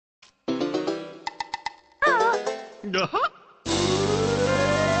Uh-huh.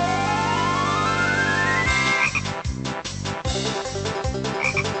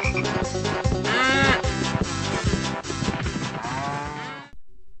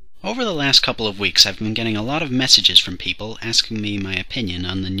 Over the last couple of weeks, I've been getting a lot of messages from people asking me my opinion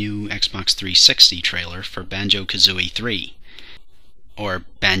on the new Xbox 360 trailer for Banjo-Kazooie 3, or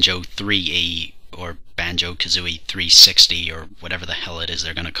Banjo 3E, or Banjo-Kazooie 360, or whatever the hell it is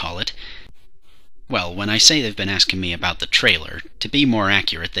they're going to call it. Well, when I say they've been asking me about the trailer, to be more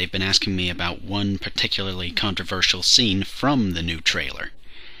accurate, they've been asking me about one particularly controversial scene from the new trailer.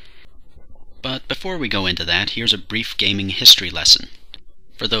 But before we go into that, here's a brief gaming history lesson,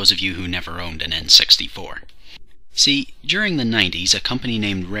 for those of you who never owned an N64. See, during the 90s, a company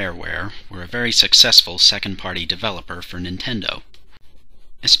named Rareware were a very successful second-party developer for Nintendo,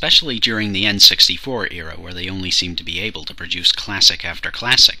 especially during the N64 era, where they only seemed to be able to produce classic after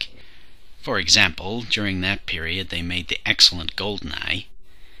classic. For example, during that period they made the excellent GoldenEye,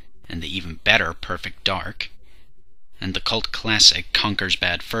 and the even better Perfect Dark, and the cult classic Conker's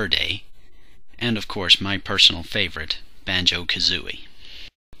Bad Fur Day, and of course my personal favorite, Banjo-Kazooie.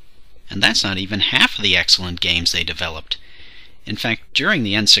 And that's not even half of the excellent games they developed. In fact, during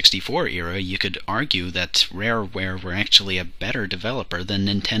the N64 era, you could argue that Rareware were actually a better developer than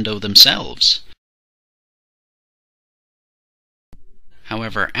Nintendo themselves.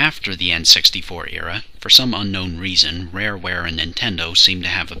 However, after the N64 era, for some unknown reason, Rareware and Nintendo seemed to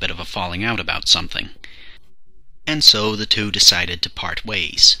have a bit of a falling out about something. And so the two decided to part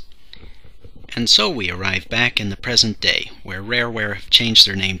ways. And so we arrive back in the present day, where Rareware have changed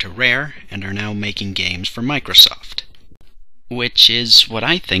their name to Rare and are now making games for Microsoft. Which is what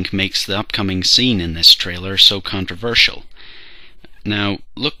I think makes the upcoming scene in this trailer so controversial. Now,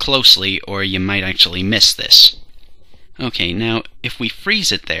 look closely or you might actually miss this. Okay, now, if we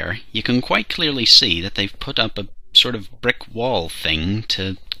freeze it there, you can quite clearly see that they've put up a sort of brick wall thing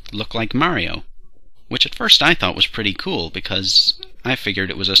to look like Mario. Which at first I thought was pretty cool, because I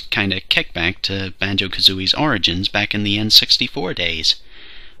figured it was a kind of kickback to Banjo-Kazooie's origins back in the N64 days.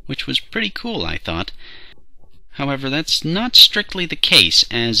 Which was pretty cool, I thought. However, that's not strictly the case,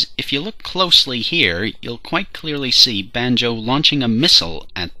 as if you look closely here, you'll quite clearly see Banjo launching a missile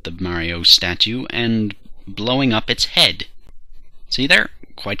at the Mario statue and blowing up its head. See there?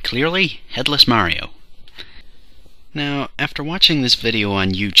 Quite clearly, Headless Mario. Now, after watching this video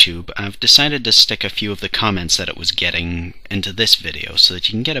on YouTube, I've decided to stick a few of the comments that it was getting into this video so that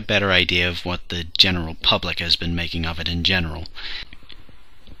you can get a better idea of what the general public has been making of it in general.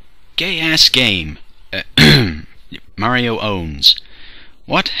 Gay-ass game. Mario owns.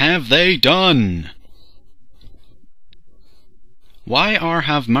 What have they done? Why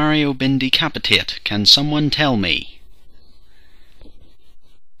have Mario been decapitated? Can someone tell me?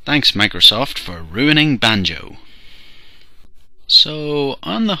 Thanks, Microsoft, for ruining Banjo. So,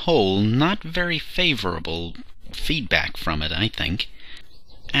 on the whole, not very favourable feedback from it, I think.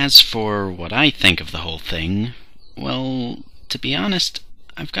 As for what I think of the whole thing, well, to be honest,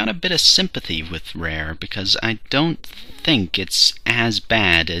 I've got a bit of sympathy with Rare, because I don't think it's as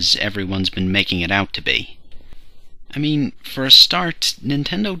bad as everyone's been making it out to be. I mean, for a start,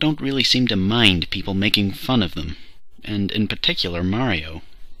 Nintendo don't really seem to mind people making fun of them, and in particular Mario.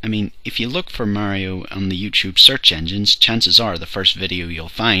 I mean, if you look for Mario on the YouTube search engines, chances are the first video you'll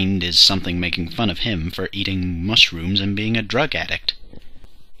find is something making fun of him for eating mushrooms and being a drug addict.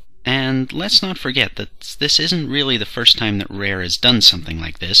 And let's not forget that this isn't really the first time that Rare has done something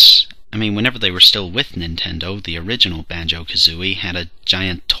like this. I mean, whenever they were still with Nintendo, the original Banjo-Kazooie had a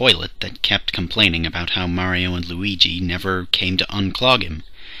giant toilet that kept complaining about how Mario and Luigi never came to unclog him.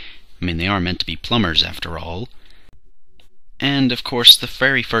 I mean, they are meant to be plumbers after all. And, of course, the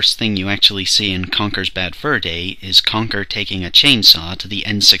very first thing you actually see in Conker's Bad Fur Day is Conker taking a chainsaw to the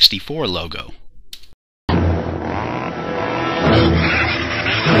N64 logo.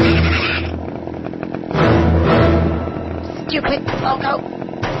 Stupid logo.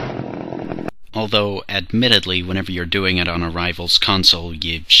 Although, admittedly, whenever you're doing it on a rival's console,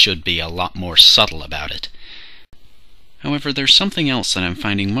 you should be a lot more subtle about it. However, there's something else that I'm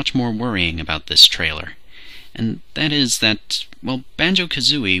finding much more worrying about this trailer. And that is that, well,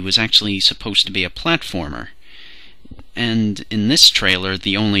 Banjo-Kazooie was actually supposed to be a platformer. And in this trailer,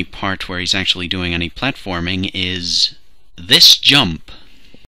 the only part where he's actually doing any platforming is this jump.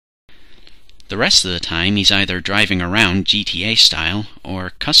 The rest of the time, he's either driving around GTA style,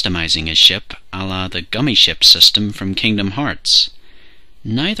 or customizing his ship a la the gummy ship system from Kingdom Hearts.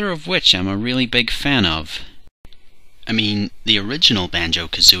 Neither of which I'm a really big fan of. I mean, the original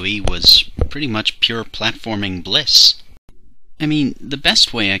Banjo-Kazooie was pretty much pure platforming bliss. I mean, the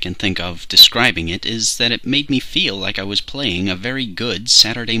best way I can think of describing it is that it made me feel like I was playing a very good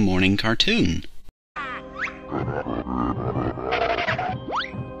Saturday morning cartoon.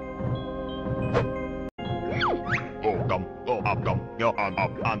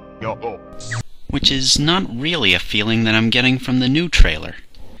 Which is not really a feeling that I'm getting from the new trailer,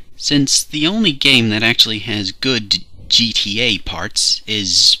 since the only game that actually has good GTA parts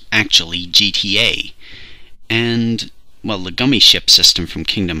is actually GTA, and, well, the gummy ship system from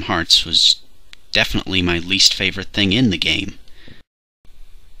Kingdom Hearts was definitely my least favorite thing in the game.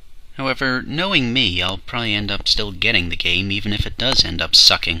 However, knowing me, I'll probably end up still getting the game even if it does end up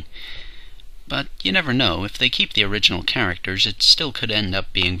sucking. But you never know, if they keep the original characters, it still could end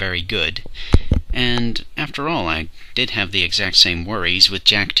up being very good. And after all, I did have the exact same worries with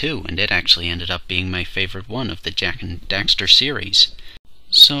Jak 2, and it actually ended up being my favorite one of the Jak and Daxter series.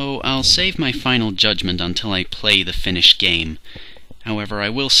 So I'll save my final judgment until I play the finished game. However, I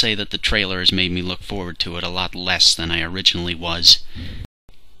will say that the trailer has made me look forward to it a lot less than I originally was.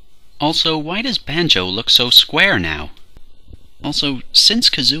 Also, why does Banjo look so square now? Also, since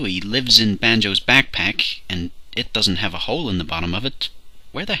Kazooie lives in Banjo's backpack, and it doesn't have a hole in the bottom of it,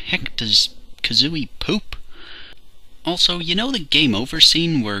 where the heck does Kazooie poop? Also, you know the game over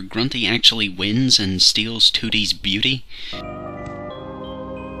scene where Grunty actually wins and steals Tootie's beauty?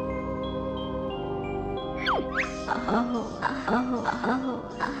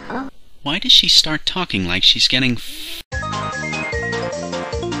 Why does she start talking like she's getting